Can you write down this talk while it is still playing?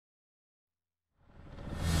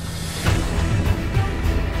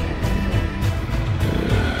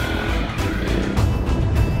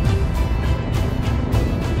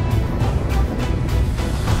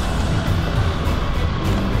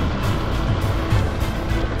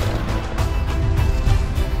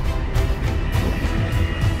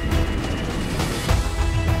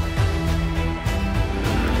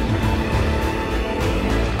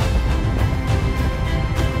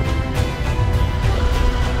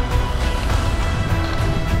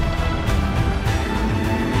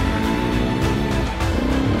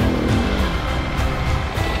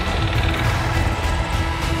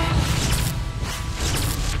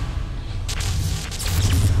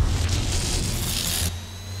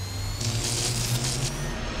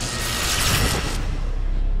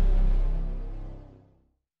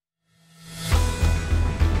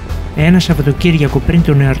Ένα Σαββατοκύριακο πριν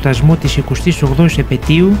τον εορτασμό της 28ης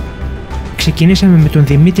επετείου, ξεκινήσαμε με τον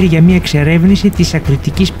Δημήτρη για μια εξερεύνηση της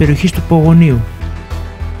ακριτικής περιοχής του Πωγωνίου.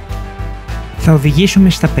 Θα οδηγήσουμε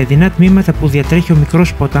στα παιδινά τμήματα που διατρέχει ο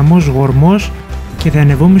μικρός ποταμός Γορμός και θα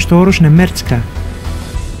ανεβούμε στο όρος Νεμέρτσκα.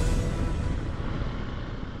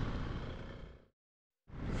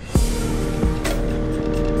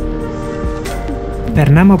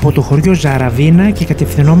 Περνάμε από το χωριό Ζαραβίνα και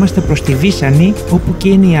κατευθυνόμαστε προς τη Βίσανη, όπου και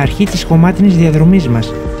είναι η αρχή της χωμάτινης διαδρομής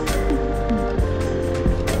μας.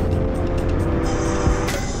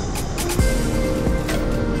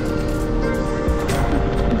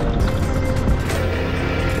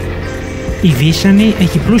 Η Βίσανη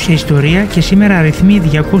έχει πλούσια ιστορία και σήμερα αριθμεί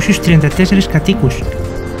 234 κατοίκους.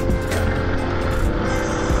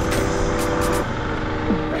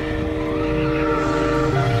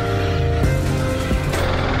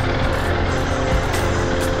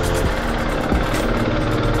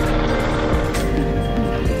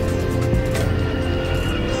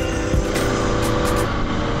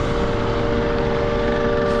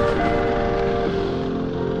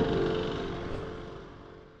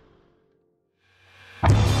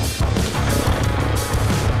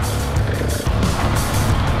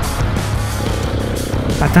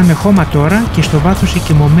 Πατάμε χώμα τώρα και στο βάθος η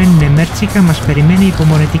κοιμωμένη Νεμέρτσκα μας περιμένει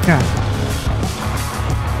υπομονετικά.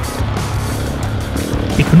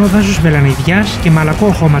 Πυκνό δάσος βελανιδιάς και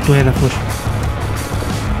μαλακό χώμα του έδαφος.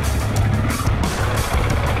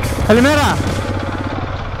 Καλημέρα!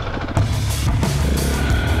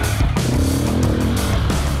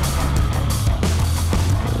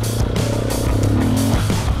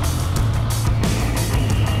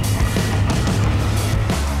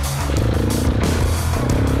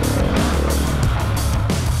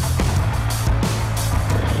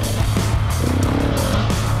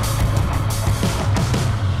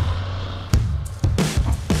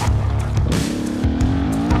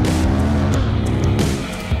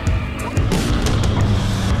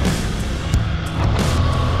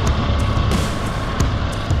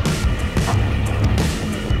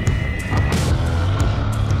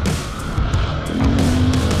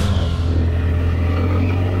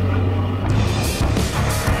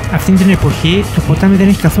 Αυτήν την εποχή το ποτάμι δεν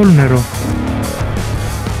έχει καθόλου νερό.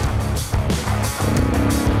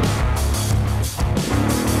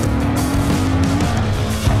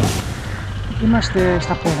 Είμαστε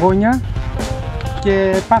στα Πωγόνια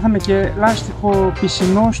και πάθαμε και λάστιχο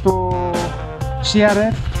πισινό στο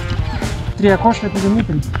CRF 300 του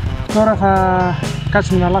Δημήτρη. Τώρα θα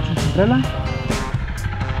κάτσουμε να αλλάξουμε την τρέλα.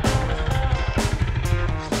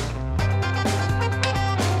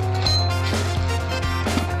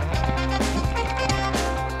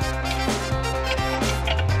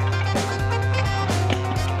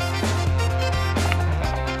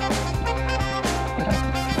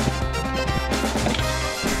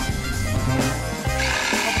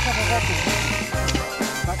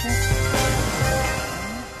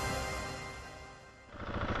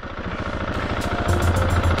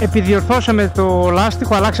 Επιδιορθώσαμε το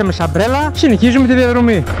λάστιχο, αλλάξαμε σαμπρέλα, συνεχίζουμε τη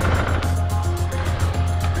διαδρομή.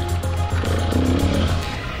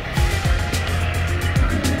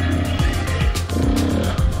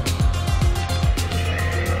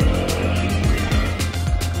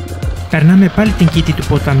 Περνάμε πάλι την κήτη του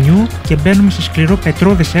ποταμιού και μπαίνουμε σε σκληρό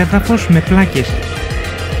πετρώδες έδαφος με πλάκες.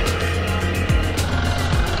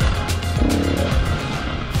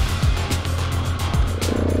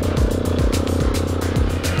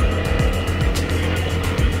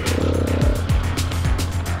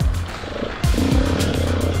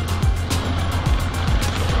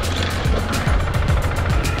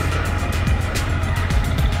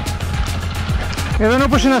 Εδώ είναι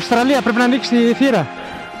όπως στην Αυστραλία, πρέπει να ανοίξει τη θύρα.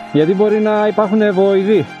 Γιατί μπορεί να υπάρχουν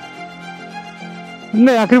βοηδοί.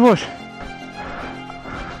 Ναι, ακριβώς.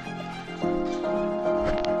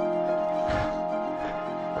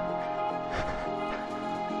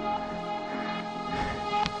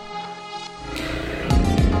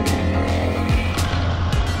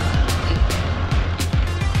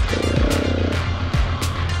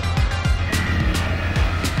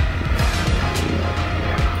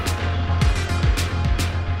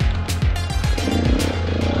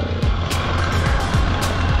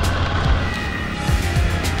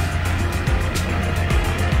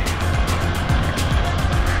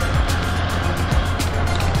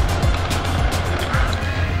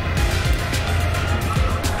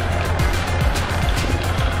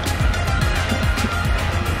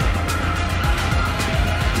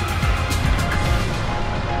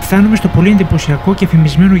 Φτάνουμε στο πολύ εντυπωσιακό και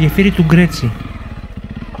φημισμένο γεφύρι του Γκρέτσι.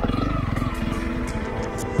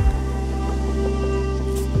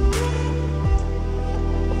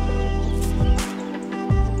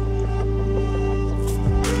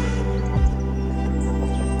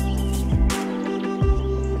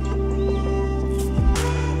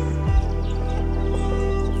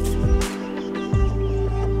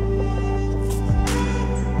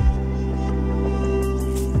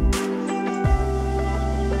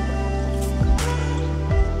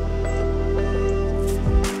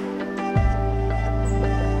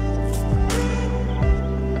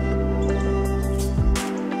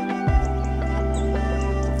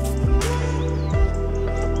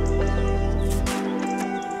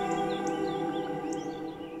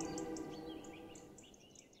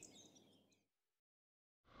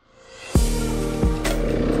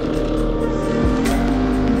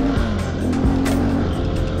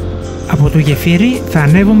 Από το γεφύρι θα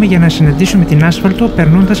ανέβουμε για να συναντήσουμε την άσφαλτο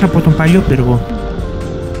περνώντας από τον παλιό πύργο.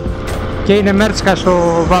 Και είναι Νεμέρτσκα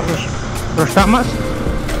στο βάθος μπροστά μας.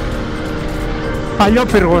 Παλιό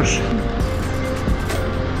πύργος.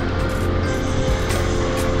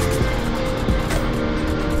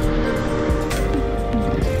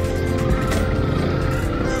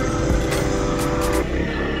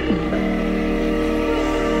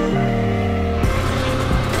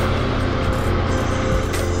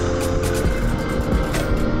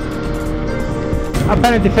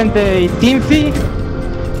 Απέναντι φαίνεται η Τύμφη.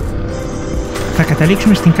 Θα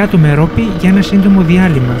καταλήξουμε στην κάτω Μερώπη για ένα σύντομο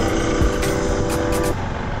διάλειμμα.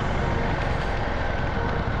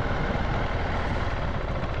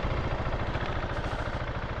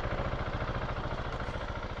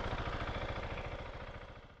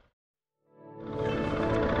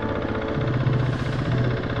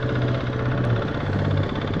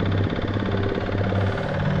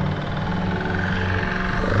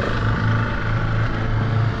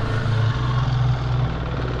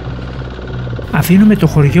 Αφήνουμε το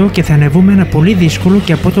χωριό και θα ανεβούμε ένα πολύ δύσκολο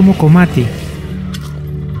και απότομο κομμάτι.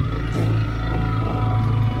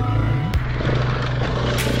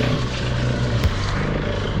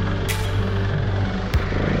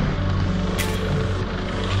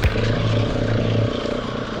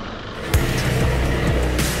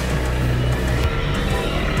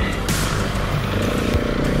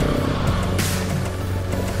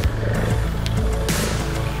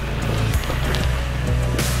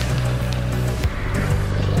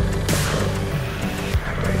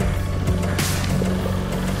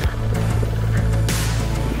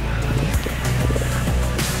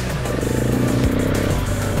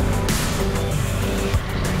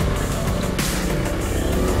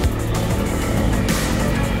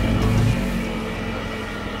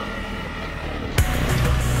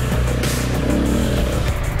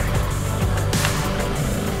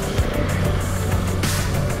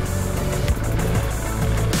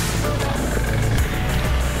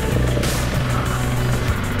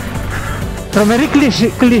 Τρομερή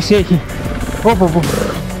κλίση έχει. Όπου.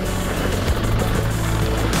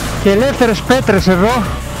 Και ελεύθερες πέτρες εδώ.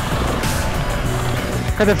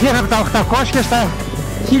 Κατευθείαν από τα 800 στα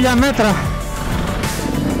 1000 μέτρα.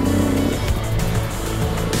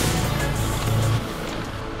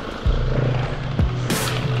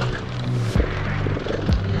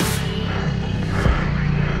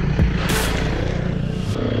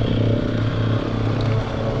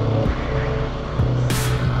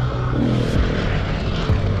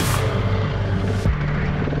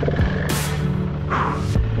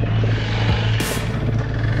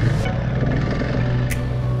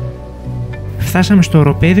 Φτάσαμε στο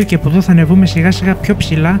οροπέδιο και από εδώ θα ανεβούμε σιγά σιγά πιο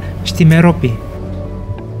ψηλά στη Μερώπη.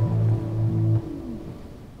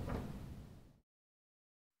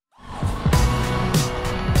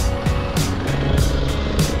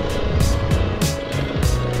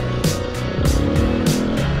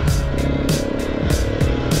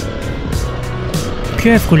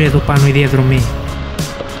 Πιο εύκολη εδώ πάνω η διαδρομή.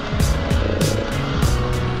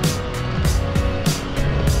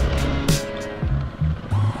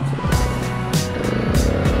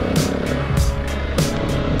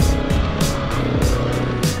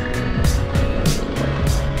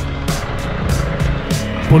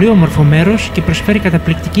 Πολύ όμορφο μέρος και προσφέρει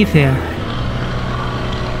καταπληκτική θέα.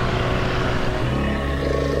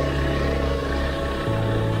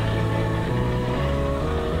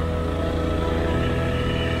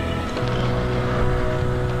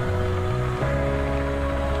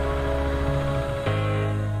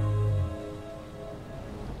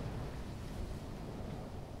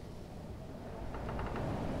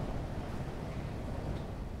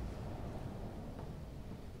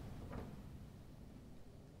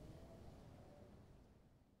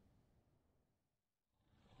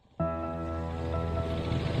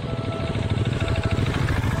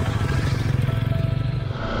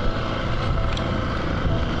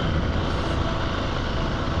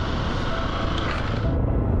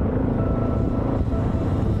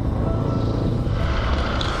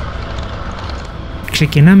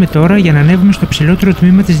 Ξεκινάμε τώρα για να ανέβουμε στο ψηλότερο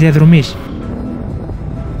τμήμα της διαδρομής.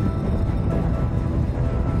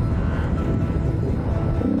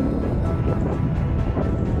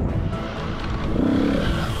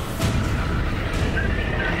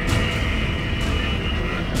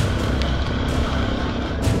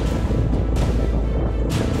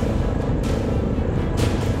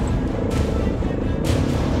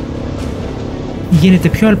 Γίνεται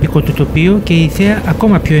πιο αλπικό το τοπίο και η θέα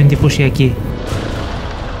ακόμα πιο εντυπωσιακή.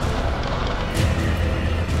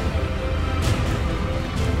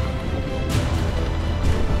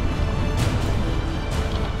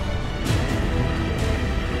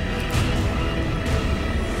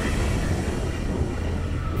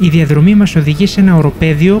 Η διαδρομή μας οδηγεί σε ένα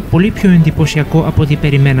οροπέδιο πολύ πιο εντυπωσιακό από ό,τι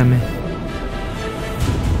περιμέναμε.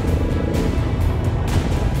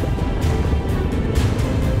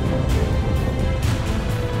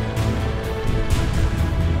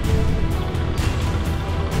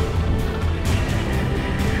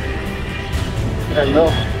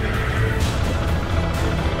 Καλό.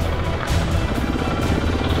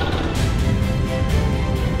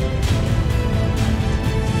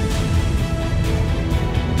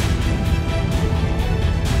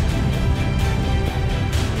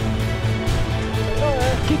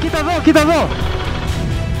 Κοίτα εδώ, κοίτα εδώ!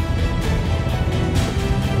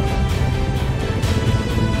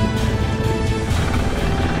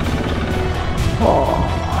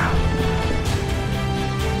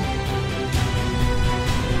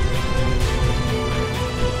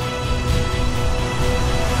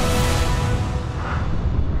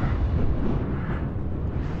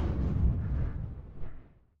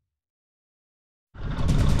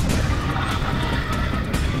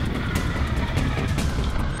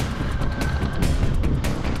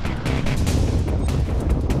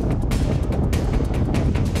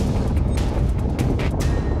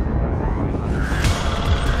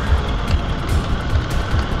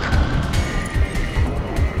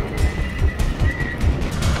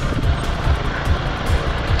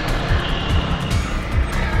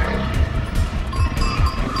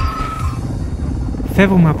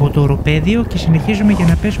 Φεύγουμε από το οροπέδιο και συνεχίζουμε για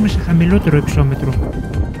να πέσουμε σε χαμηλότερο υψόμετρο.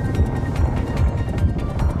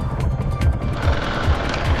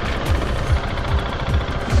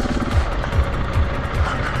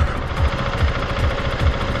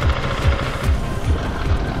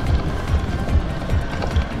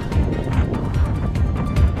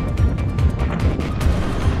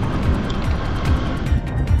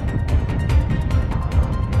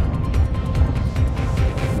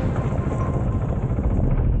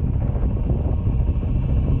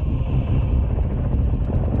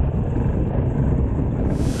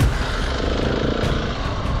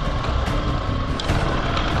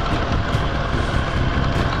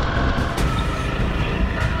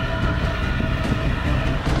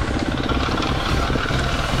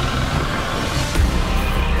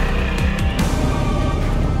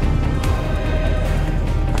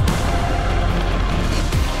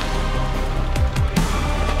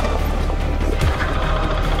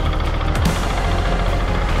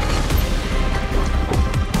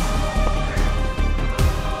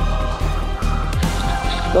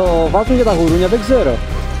 Το βάζουν για τα γουρούνια, δεν ξέρω.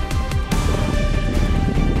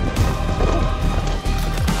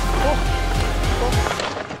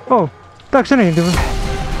 Ω, εντάξει, δεν έγινε τίποτα.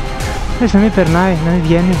 Λες να μην περνάει, να μην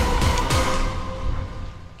βγαίνει.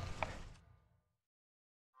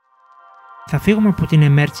 Θα φύγουμε από την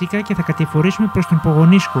Νεμέρτσκα και θα κατηφορήσουμε προς τον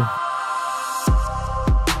Πωγωνίσκο.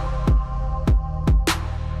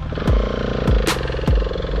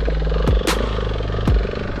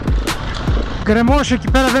 Γκρεμός,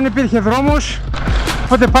 εκεί πέρα δεν υπήρχε δρόμος,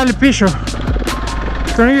 οπότε πάλι πίσω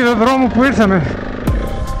στον ίδιο δρόμο που ήρθαμε.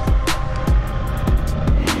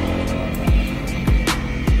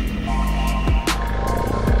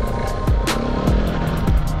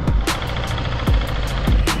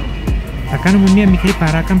 Θα κάνουμε μια μικρή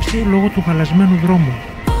παράκαμψη λόγω του χαλασμένου δρόμου.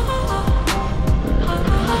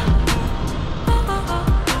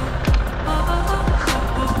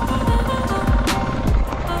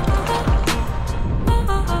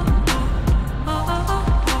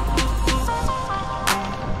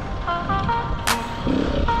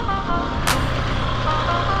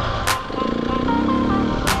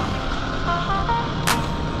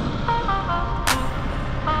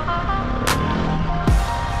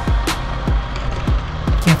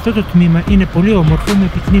 Αυτό το τμήμα είναι πολύ όμορφο με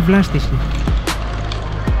πυκνή βλάστηση.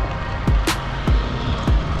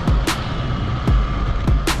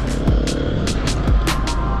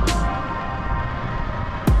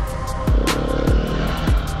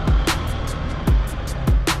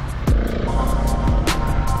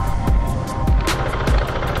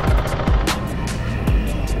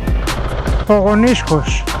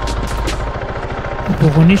 Πωγωνίσκος. Ο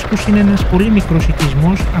Πωγωνίσκος είναι ένας πολύ μικρός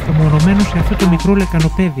οικισμός απομονωμένος σε αυτό το μικρό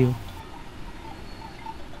λεκανοπέδιο.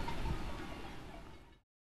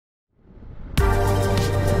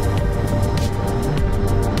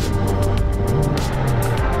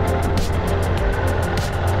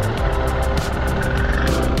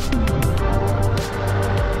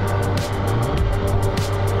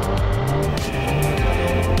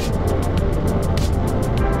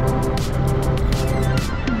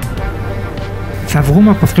 Θα βγούμε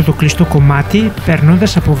από αυτό το κλειστό κομμάτι,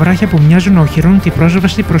 περνώντας από βράχια που μοιάζουν να οχυρώνουν την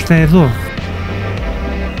πρόσβαση προς τα εδώ.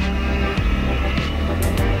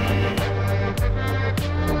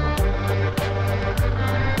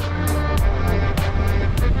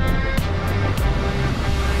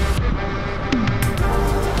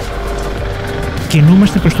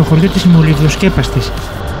 Κινούμαστε προς το χωριό της Μολυβδοσκέπαστης.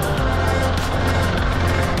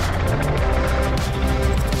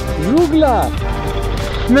 Ζούγκλα!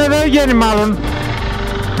 Ναι, δεν βγαίνει μάλλον.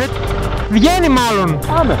 Βγαίνει μάλλον.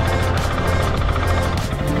 Πάμε!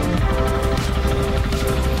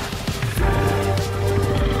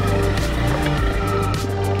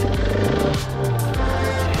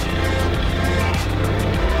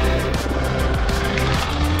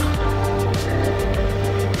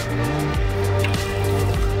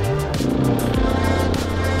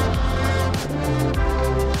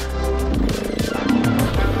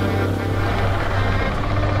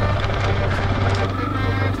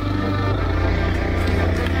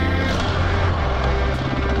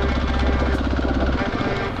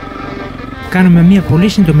 Κάνουμε μια πολύ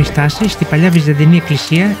σύντομη στάση στη παλιά βυζαντινή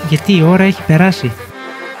εκκλησία γιατί η ώρα έχει περάσει.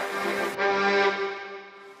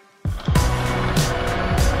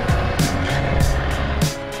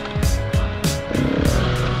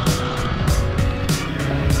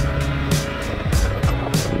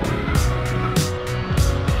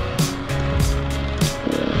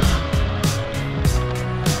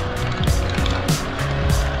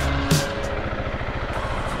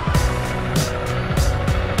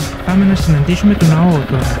 Πάμε να συναντήσουμε τον ναό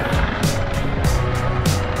τώρα.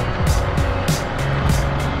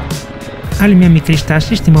 Άλλη μια μικρή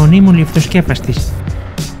στάση στη Μονή Μολυβδοσκέπαστης.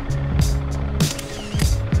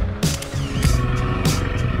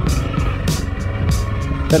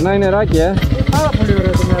 Περνάει νεράκι, Πάρα πολύ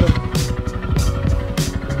ωραίο το μέρος.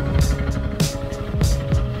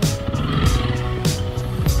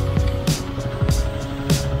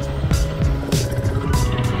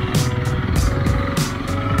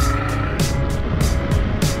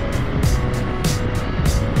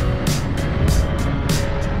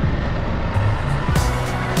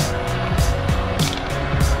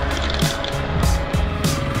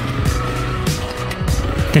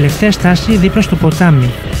 Τελευταία στάση δίπλα στο ποτάμι.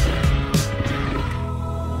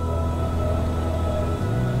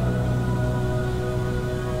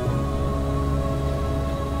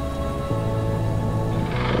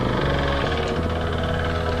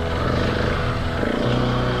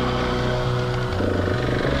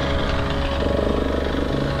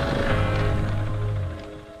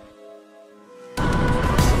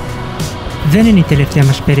 Δεν είναι η τελευταία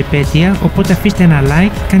μας περιπέτεια, οπότε αφήστε ένα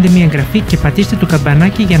like, κάντε μια εγγραφή και πατήστε το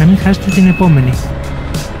καμπανάκι για να μην χάσετε την επόμενη.